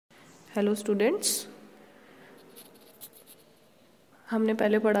Hello students, हमने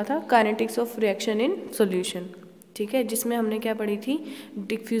पहले पढ़ा था kinetics of reaction in solution, ठीक है, जिसमें हमने क्या पढ़ी थी,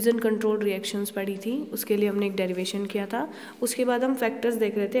 डिफ्यूजन कंट्रोल रिएक्शंस पढ़ी थी। उसके लिए हमने एक डेरिवेशन किया था। उसके बाद हम फैक्टर्स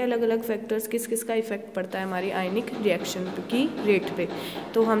देख रहे थे, अलग अलग फैक्टर्स किस किस का इफेक्ट पड़ता है हमारी आयनिक रिएक्शन की रेट पे।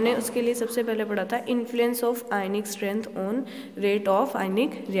 तो हमने उसके लिए सबसे पहले पढ़ा था influence of ionic strength on rate of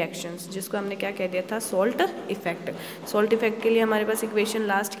ionic reactions, जिसको हमने क्या कह दिया था, सॉल्ट इफेक्ट। सॉल्ट इफेक्ट के लिए हमारे पास इक्वेशन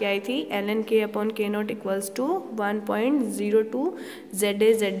लास्ट क्या आई थी, ln(k/k0 = 1.02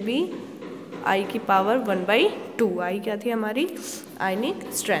 ZA/ZB आई की पावर 1/2। आई क्या थी हमारी, आयनिक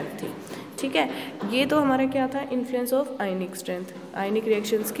स्ट्रेंथ थी, ठीक है। ये तो हमारा क्या था, influence of ionic strength ionic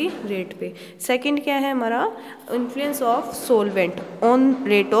reactions की रेट पे। सेकंड क्या है हमारा, influence of solvent on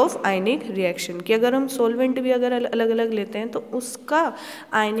rate of ionic reaction, कि अगर हम सोलवेंट भी अगर अलग अलग लेते हैं तो उसका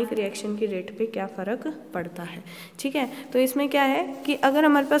आयनिक रिएक्शन की रेट पे क्या फ़र्क पड़ता है, ठीक है। तो इसमें क्या है कि अगर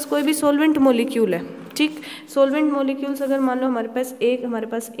हमारे पास कोई भी सोलवेंट मोलिक्यूल है, ठीक, सोलवेंट मोलिक्यूल्स अगर मान लो हमारे पास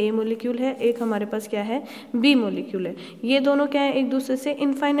ए मोलिक्यूल है, एक हमारे पास क्या है, बी मोलिक्यूल है। ये दोनों क्या है, एक दूसरे से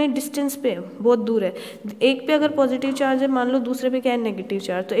इनफाइनाइट डिस्टेंस पे बहुत दूर है। एक पे अगर पॉजिटिव चार्ज है, मान लो दूसरे पे क्या है, नेगेटिव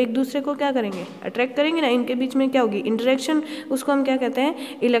चार्ज, तो एक दूसरे को क्या करेंगे, अट्रैक्ट करेंगे ना। इनके बीच में क्या होगी, इंटरेक्शन, उसको हम क्या कहते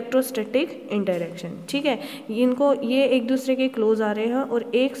हैं, इलेक्ट्रोस्टैटिक इंटरेक्शन, ठीक है। इनको ये एक दूसरे के क्लोज आ रहे हैं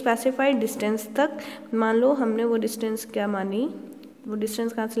और एक स्पेसिफाइड डिस्टेंस तक, मान लो हमने वो डिस्टेंस क्या मानी, वो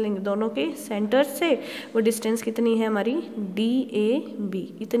डिस्टेंस कहाँ से लेंगे, दोनों के सेंटर से। वो डिस्टेंस कितनी है हमारी, DAB,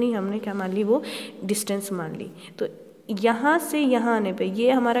 इतनी हमने क्या मान ली, वो डिस्टेंस मान ली। तो यहाँ से यहाँ आने पे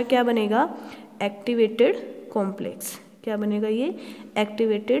ये हमारा क्या बनेगा, एक्टिवेटेड कॉम्प्लेक्स। क्या बनेगा, ये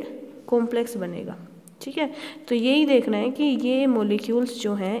एक्टिवेटेड कॉम्प्लेक्स बनेगा, ठीक है। तो यही देखना है कि ये मॉलिक्यूल्स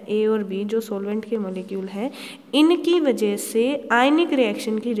जो हैं ए और बी, जो सॉल्वेंट के मॉलिक्यूल हैं, इनकी वजह से आयनिक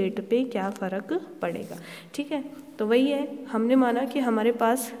रिएक्शन की रेट पे क्या फ़र्क पड़ेगा, ठीक है। तो वही है, हमने माना कि हमारे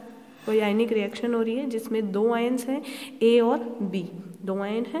पास कोई आयनिक रिएक्शन हो रही है जिसमें दो आयन्स हैं, ए और बी, दो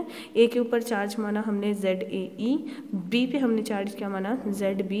आयन हैं। ए के ऊपर चार्ज माना हमने ZAE, बी पे हमने चार्ज क्या माना,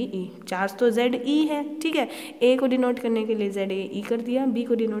 ZBE। चार्ज तो ZE है, ठीक है। ए को डिनोट करने के लिए ZAE कर दिया, बी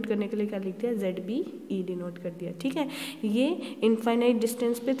को डिनोट करने के लिए क्या लिख दिया, ZBE डिनोट कर दिया, ठीक है। ये इनफाइनाइट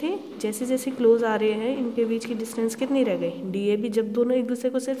डिस्टेंस पे थे, जैसे जैसे क्लोज आ रहे हैं इनके बीच की डिस्टेंस कितनी रह गई, DAB। जब दोनों एक दूसरे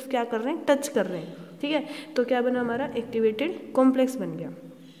को सिर्फ क्या कर रहे हैं, टच कर रहे हैं, ठीक है, तो क्या बना हमारा, एक्टिवेटेड कॉम्प्लेक्स बन गया,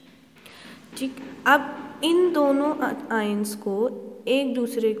 ठीक। अब इन दोनों आयंस को एक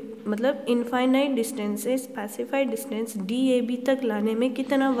दूसरे मतलब इनफाइनाइट डिस्टेंस से स्पेसिफाइड डिस्टेंस DAB तक लाने में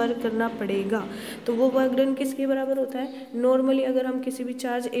कितना वर्क करना पड़ेगा, तो वो वर्क डन किसके बराबर होता है। नॉर्मली अगर हम किसी भी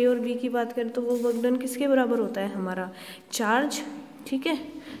चार्ज A और B की बात करें तो वो वर्क डन किसके बराबर होता है, हमारा चार्ज, ठीक है।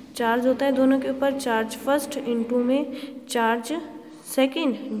 चार्ज होता है दोनों के ऊपर, चार्ज फर्स्ट इंटू में charge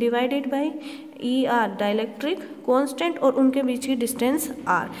second divided by ER dielectric constant और उनके बीच की डिस्टेंस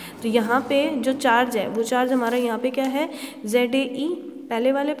R। तो यहाँ पे जो चार्ज है वो चार्ज हमारा यहाँ पे क्या है, ZAE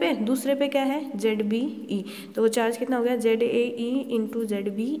पहले वाले पे, दूसरे पे क्या है, ZBE। तो वो चार्ज कितना हो गया, ZAE इंटू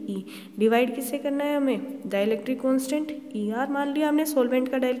ZBE। डिवाइड किससे करना है हमें, डाइलेक्ट्रिक कांस्टेंट ER मान लिया हमने। सॉल्वेंट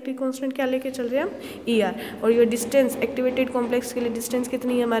का डाइलेक्ट्रिक कांस्टेंट क्या लेके चल रहे हैं हम, ER। और ये डिस्टेंस एक्टिवेटेड कॉम्प्लेक्स के लिए डिस्टेंस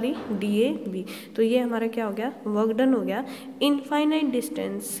कितनी है हमारी, DAB। तो ये हमारा क्या हो गया, वर्क डन हो गया। इनफाइनाइट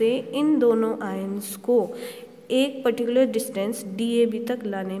डिस्टेंस से इन दोनों आयंस को एक पर्टिकुलर डिस्टेंस DAB तक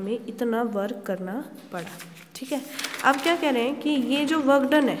लाने में इतना वर्क करना पड़ा, ठीक है। अब क्या कह रहे हैं कि ये जो वर्क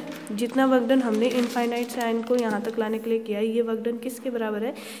डन है, जितना वर्क डन हमने इनफाइनाइट से आयन को यहाँ तक लाने के लिए किया, ये वर्क डन किसके बराबर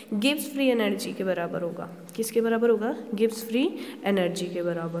है, गिब्स फ्री एनर्जी के बराबर होगा। किसके बराबर होगा, गिब्स फ्री एनर्जी के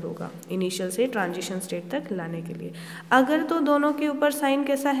बराबर होगा, इनिशियल से ट्रांजिशन स्टेट तक लाने के लिए। अगर तो दोनों के ऊपर साइन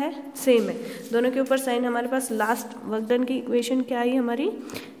कैसा है, सेम है, दोनों के ऊपर साइन हमारे पास लास्ट वर्क डन की इक्वेशन क्या आई हमारी,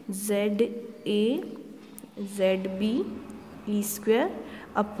 ZA/ZB²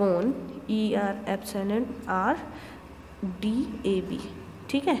 अपॉन ER/R DAB,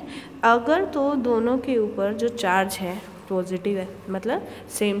 ठीक है। अगर तो दोनों के ऊपर जो चार्ज है पॉजिटिव है, मतलब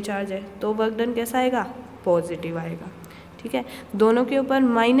सेम चार्ज है, तो वर्क डन कैसा आएगा, पॉजिटिव आएगा, ठीक है। दोनों के ऊपर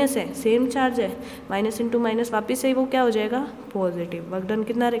माइनस है, सेम चार्ज है, माइनस इंटू माइनस वापिस से वो क्या हो जाएगा, पॉजिटिव। वर्क डन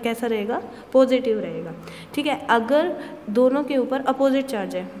कितना कैसा रहेगा, पॉजिटिव रहेगा, ठीक है। अगर दोनों के ऊपर अपोजिट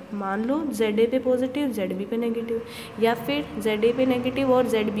चार्ज है, मान लो ZA पे पॉजिटिव, ZB पे नेगेटिव, या फिर ZA पे नेगेटिव और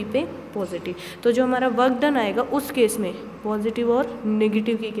ZB पे पॉजिटिव, तो जो हमारा वर्क डन आएगा उस केस में, पॉजिटिव और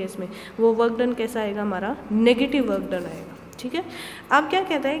नेगेटिव की केस में, वो वर्क डन कैसा आएगा हमारा, नेगेटिव वर्क डन आएगा, ठीक है। अब क्या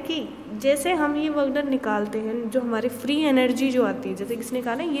कहता है कि जैसे हम ये वर्क डन निकालते हैं, जो हमारी फ्री एनर्जी जो आती है, जैसे किसने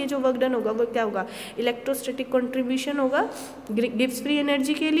कहा ना ये जो वर्क डन होगा वो क्या होगा, इलेक्ट्रोस्टैटिक कंट्रीब्यूशन होगा गिव्स फ्री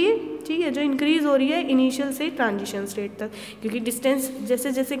एनर्जी के लिए, ठीक है, जो इंक्रीज हो रही है इनिशियल से ट्रांजिशन स्टेट तक, क्योंकि डिस्टेंस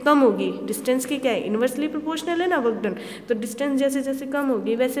जैसे जैसे कम होगी, डिस्टेंस की क्या है इन्वर्सली प्रोपोर्शनल है ना वर्क डन, तो डिस्टेंस जैसे जैसे कम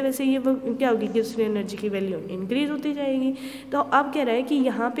होगी वैसे वैसे ये क्या होगी, गिव्स फ्री एनर्जी की वैल्यू इंक्रीज होती जाएगी। तो अब कह रहा है कि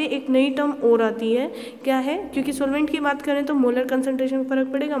यहाँ पे एक नई टर्म और आती है, क्या है, क्योंकि सॉल्वेंट की बात करें तो मोलर कंसंट्रेशन में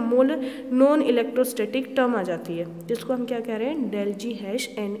फर्क पड़ेगा, मोलर नॉन इलेक्ट्रोस्टैटिक टर्म आ जाती है, जिसको हम क्या कह रहे हैं, डेल जी हैश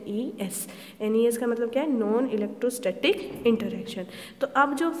NES। NES का मतलब क्या है, नॉन इलेक्ट्रोस्टैटिक इंटरेक्शन। तो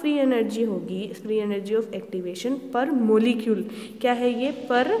अब जो फ्री एनर्जी होगी, फ्री एनर्जी ऑफ एक्टिवेशन पर मोलिक्यूल, क्या है ये,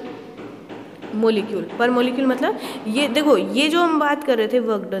 पर मोलिक्यूल, पर मोलिक्यूल मतलब ये देखो, ये जो हम बात कर रहे थे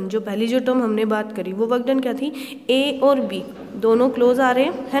वर्क डन, जो पहली जो टर्म हमने बात करी वो वर्क डन क्या थी, ए और बी दोनों क्लोज आ रहे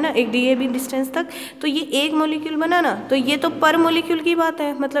हैं, है ना, एक DAB डिस्टेंस तक, तो ये एक मोलिक्यूल बना ना, तो ये तो पर मोलिक्यूल की बात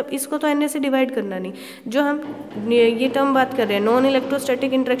है, मतलब इसको तो Na से डिवाइड करना नहीं। जो हम ये टर्म बात कर रहे हैं नॉन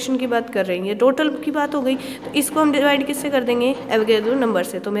इलेक्ट्रोस्टैटिक इंटरेक्शन की बात कर रहे हैं, ये टोटल की बात हो गई, तो इसको हम डिवाइड किससे कर देंगे, एवोगैड्रो नंबर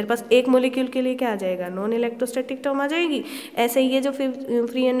से, तो मेरे पास एक मोलिक्यूल के लिए क्या आ जाएगा, नॉन इलेक्ट्रोस्टैटिक टर्म आ जाएगी। ऐसे ही ये जो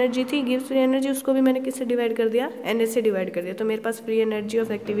फ्री एनर्जी थी, गिव्स फ्री एनर्जी, उसको भी मैंने किससे डिवाइड कर दिया, Na से डिवाइड कर दिया, तो मेरे पास फ्री एनर्जी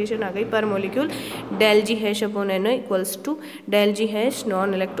ऑफ एक्टिवेशन आ गई पर molecule, del ji hash upon Na equals to del ji hash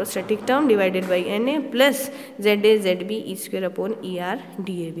non electrostatic term divided by Na plus ZA ZB E² upon ER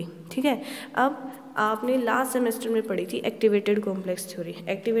DAB, ठीक है। अब आपने लास्ट सेमेस्टर में पढ़ी थी activated complex theory.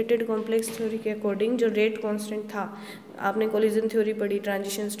 Activated complex theory के according जो rate constant था, आपने कोलिजन थ्योरी पढ़ी,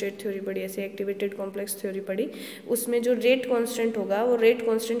 ट्रांजिशन स्टेट थ्योरी पढ़ी, ऐसे एक्टिवेटेड कॉम्प्लेक्स थ्योरी पढ़ी, उसमें जो रेट कांस्टेंट होगा वो रेट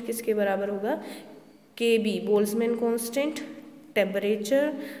कांस्टेंट किसके बराबर होगा, KB Boltzmann constant, temperature,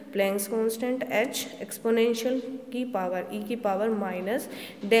 Planck's constant, H exponential की पावर E की पावर माइनस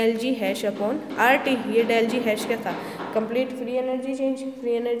डेल जी हैश अपॉन RT। ये डेल जी हैश क्या था, complete free energy change,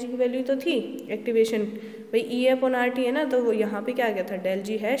 free energy की वैल्यू तो थी एक्टिवेशन भाई E अपॉन RT है ना, तो वो यहाँ पे क्या आ गया था, डेल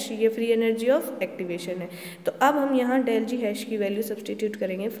जी हैश, ये फ्री एनर्जी ऑफ एक्टिवेशन है। तो अब हम यहाँ डेल जी हैश की वैल्यू सब्सटीट्यूट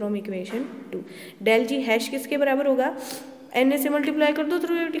करेंगे from equation 2। Del ji hash किसके बराबर होगा, Na से मल्टीप्लाई कर दो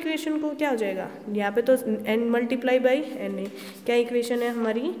थ्रू इक्वेशन को, क्या हो जाएगा, यहाँ पे तो n मल्टीप्लाई बाई Na, क्या इक्वेशन है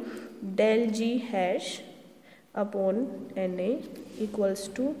हमारी, del ji hash upon Na equals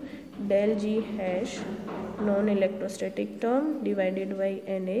to del ji hash non electrostatic term divided by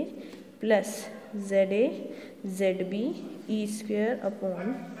Na plus ZA ZB E²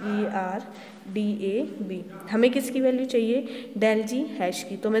 upon ER DAB। हमें किसकी वैल्यू चाहिए, डेल जी हैश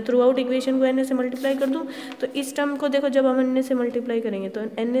की, तो मैं through out equation को Na से मल्टीप्लाई कर दूं, तो इस टर्म को देखो जब हम Na से मल्टीप्लाई करेंगे तो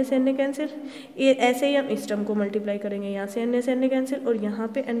Na से Na कैंसिल, ये ऐसे ही हम इस टर्म को मल्टीप्लाई करेंगे, यहाँ से Na कैंसिल, और यहाँ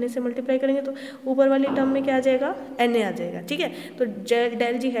पे Na से मल्टीप्लाई करेंगे तो ऊपर वाली टर्म में क्या आ जाएगा, Na आ जाएगा, ठीक है। तो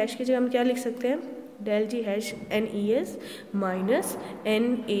डेल जी हैश की जगह हम क्या लिख सकते हैं, डेल जी hash NES minus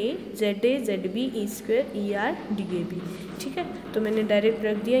NA ZA ZB E² ER DAB, ठीक है। तो मैंने डायरेक्ट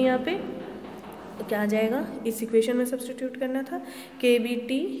रख दिया यहाँ पे, तो क्या आ जाएगा, इस इक्वेशन में सब्सटीट्यूट करना था,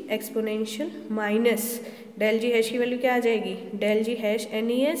 KBT एक्सपोनेंशियल माइनस डेल जी हैश की वैल्यू क्या आ जाएगी, डेल जी हैश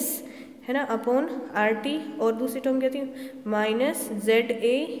NES है ना अपॉन RT, और दूसरी टर्म क्या थी माइनस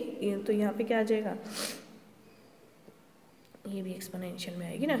ZA, तो यहाँ पे क्या आ जाएगा, ये भी एक्सपोनेंशियल में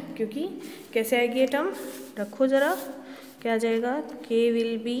आएगी ना, क्योंकि कैसे आएगी ये टर्म, रखो ज़रा, क्या आ जाएगा, K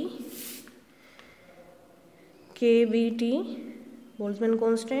will be KBT Boltzmann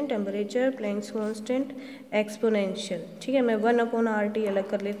constant, temperature, Planck's constant, exponential, ठीक है। मैं 1 अपॉन RT अलग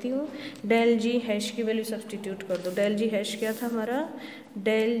कर लेती हूँ, डेल जी हैश की वैल्यू सब्सटीट्यूट कर दो, डेल जी हैश क्या था हमारा,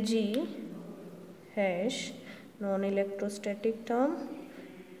 डेल जी hash non electrostatic term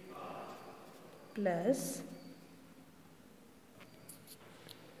plus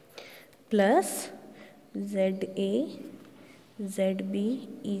ZA ZB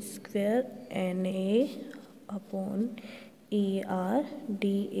E² Na upon ER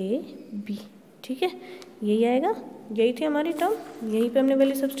DAB, ठीक है, यही आएगा, यही थी हमारी टर्म, यहीं पे हमने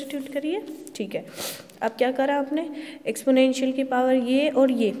वैल्यू सब्सटीट्यूट करी है, ठीक है। अब क्या करा आपने, एक्सपोनेंशियल की पावर ये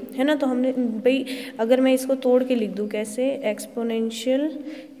और ये है ना, तो हमने भाई अगर मैं इसको तोड़ के लिख दूँ कैसे, एक्सपोनेंशियल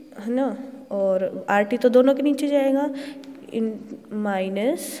है ना, और RT तो दोनों के नीचे जाएगा, इन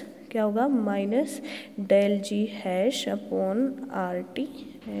माइनस क्या होगा, minus del ji hash upon RT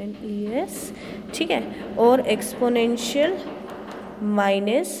and ES, ठीक है, और exponential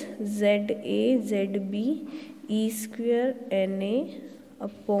minus ZA ZB E² Na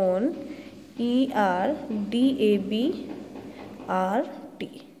upon ER DAB RT,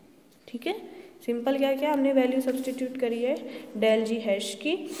 ठीक है। सिंपल क्या क्या हमने वैल्यू सब्सटीट्यूट करी है डेल जी हैश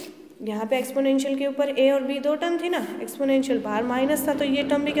की, यहाँ पे एक्सपोनेंशियल के ऊपर ए और बी दो टर्म थी ना, एक्सपोनेंशियल बाहर माइनस था तो ये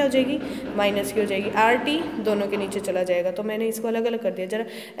टर्म भी क्या हो जाएगी, माइनस की हो जाएगी। आर टी दोनों के नीचे चला जाएगा, तो मैंने इसको अलग अलग कर दिया। जरा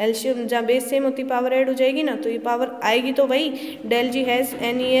एलसीएम जहाँ बेस सेम होती पावर ऐड हो जाएगी ना, तो ये पावर आएगी तो वही del ji has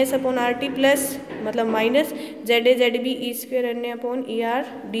N E S upon R T plus मतलब minus Z A Z B E square N A upon E R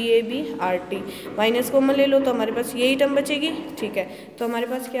D A B R T. Minus common ले लो तो हमारे पास यही टर्म बचेगी, ठीक है। तो हमारे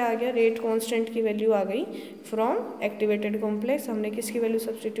पास क्या आ गया, रेट कांस्टेंट की वैल्यू आ गई फ्रॉम एक्टिवेटेड कॉम्प्लेक्स। हमने किसकी वैल्यू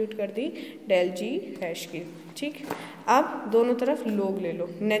सब्स्टिट्यूट कर दी, डेल जी हैश की, ठीक। अब दोनों तरफ लोग ले लो,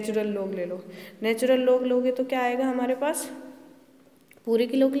 नेचुरल लोग ले लो। नेचुरल लोग लोगे तो क्या आएगा हमारे पास, पूरे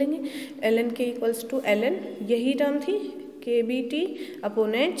की लोग लेंगे, एल एन के इक्वल्स टू एल एन, यही टर्म थी के B T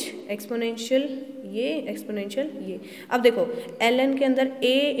upon H exponential ये एक्सपोनेंशियल ये। अब देखो एल एन के अंदर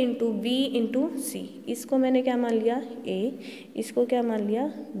ए इंटू बी इंटू सी, इसको मैंने क्या मान लिया ए, इसको क्या मान लिया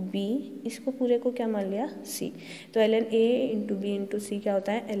बी, इसको पूरे को क्या मान लिया सी। तो L N A into B into सी क्या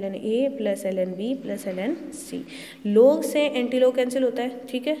होता है, L N A plus L N B plus L N C. लोग से एंटी लोग कैंसिल होता है,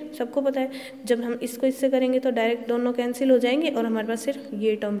 ठीक है, सबको पता है। जब हम इसको इससे करेंगे तो डायरेक्ट दोनों कैंसिल हो जाएंगे और हमारे पास सिर्फ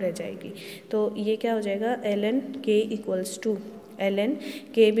ये टर्म रह जाएगी। तो ये क्या हो जाएगा, एल एन के इक्वल्स टू एल एन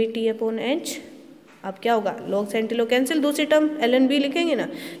के बी टी अपॉन एच। अब क्या होगा, लोग से एंटी लोग कैंसिल, दूसरी टर्म एल एन बी लिखेंगे ना,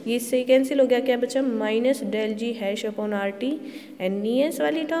 ये इससे ही कैंसिल हो गया, क्या बचा माइनस डेल जी hash upon R T N E S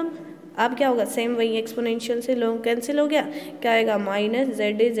वाली टर्म। अब क्या होगा, सेम वही एक्सपोनेंशियल से लोग कैंसिल हो गया, क्या आएगा minus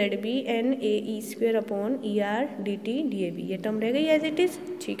Z A Z B N A E square upon E R D T D A B, ये टर्म रह गई एज इट इज़,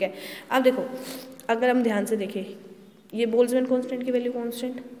 ठीक है। अब देखो अगर हम ध्यान से देखें, ये बोल्ट्जमैन कांस्टेंट की वैल्यू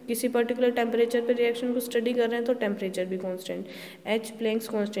कांस्टेंट, किसी पर्टिकुलर टेम्परेचर पे रिएक्शन को स्टडी कर रहे हैं तो टेम्परेचर भी कांस्टेंट, एच प्लैंक्स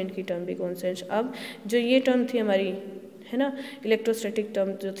कांस्टेंट की टर्म भी कांस्टेंट। अब जो ये टर्म थी हमारी है ना, इलेक्ट्रोस्टैटिक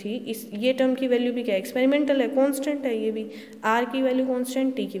टर्म जो थी, इस ये टर्म की वैल्यू भी क्या एक्सपेरिमेंटल है, कांस्टेंट है, ये भी आर की वैल्यू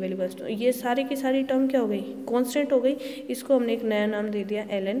कांस्टेंट, टी की वैल्यू कांस्टेंट, ये सारी की सारी टर्म क्या हो गई कांस्टेंट हो गई। इसको हमने एक नया नाम दे दिया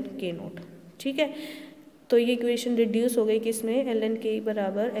एल एन के नोट, ठीक है। तो ये इक्वेशन रिड्यूस हो गई किसमें, एल एन के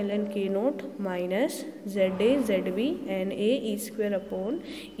बराबर एल एन के note minus Z A Z B N A E square upon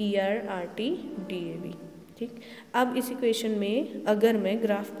E R R T D A B, ठीक। अब इस इक्वेशन में अगर मैं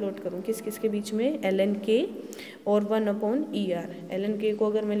ग्राफ प्लॉट करूँ किस किस के बीच में, एल एन के और 1 upon E R, L N के को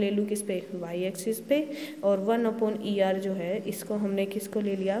अगर मैं ले लूँ किस पे, वाई एक्सिस पे, और 1 अपॉन ई आर जो है इसको हमने किसको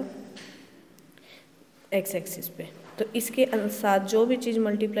ले लिया, एक्स एक्सिस पे। तो इसके साथ जो भी चीज़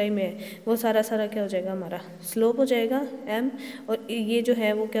मल्टीप्लाई में है वो सारा सारा क्या हो जाएगा, हमारा स्लोप हो जाएगा m, और ये जो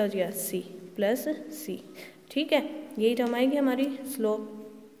है वो क्या हो जाएगा c प्लस c, ठीक है। यही टर्म आएगी हमारी स्लोप,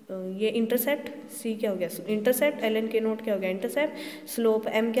 ये इंटरसेप्ट c क्या हो गया इंटरसेप्ट, एल एन के नोट क्या हो गया इंटरसेप्ट, स्लोप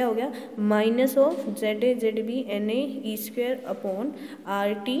m क्या हो गया minus of Z A Z B N A E square upon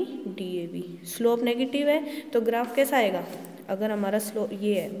R T D A B. Slope negative है तो ग्राफ कैसा आएगा, अगर हमारा स्लोप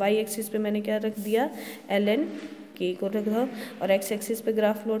ये है, वाई एक्सिस पे मैंने क्या रख दिया एल एन के को रख दो, और एक्स एक्सिस पे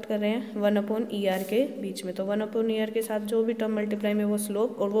ग्राफ प्लॉट कर रहे हैं 1 अपॉन ई आर के बीच में। तो 1 अपॉन ई आर के साथ जो भी टर्म मल्टीप्लाई में वो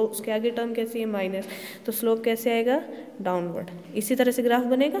स्लोप, और वो उसके आगे टर्म कैसी है माइनस, तो स्लोप कैसे आएगा डाउनवर्ड। इसी तरह से ग्राफ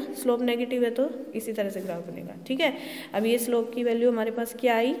बनेगा, स्लोप नेगेटिव है तो इसी तरह से ग्राफ बनेगा, ठीक है। अब ये स्लोप की वैल्यू हमारे पास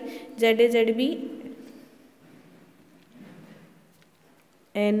क्या आई, Z A Z B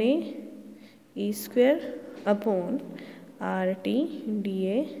N A E square upon R T D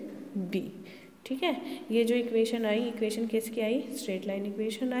A B, ठीक है। ये जो इक्वेशन आई, इक्वेशन किसकी आई, स्ट्रेट लाइन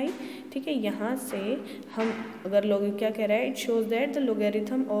इक्वेशन आई, ठीक है। यहाँ से हम अगर लोग क्या कह रहा है, it shows that the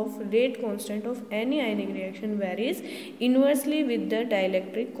logarithm of rate constant of any ionic reaction varies inversely with the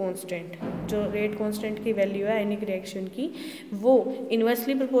dielectric constant. जो रेट कांस्टेंट की वैल्यू है आयनिक रिएक्शन की, वो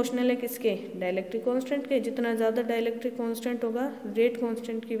इनवर्सली प्रोपोर्शनल है किसके, डाइलेक्ट्रिक कांस्टेंट के। जितना ज़्यादा डाइलेक्ट्रिक कांस्टेंट होगा रेट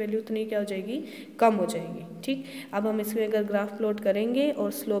कांस्टेंट की वैल्यू उतनी क्या हो जाएगी, कम हो जाएगी, ठीक। अब हम इसमें अगर ग्राफ प्लॉट करेंगे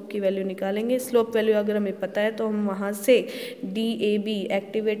और स्लोप की वैल्यू निकालेंगे, स्लोप वैल्यू अगर हमें पता है तो हम वहाँ से D A be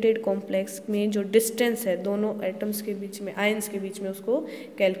activated complex में जो डिस्टेंस है दोनों एटम्स के बीच में, आयंस के बीच में, उसको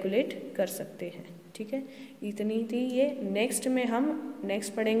कैलकुलेट कर सकते हैं, ठीक है। इतनी थी ये। नेक्स्ट में हम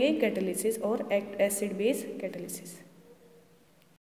नेक्स्ट पढ़ेंगे कैटालिसिस और एसिड बेस कैटालिसिस।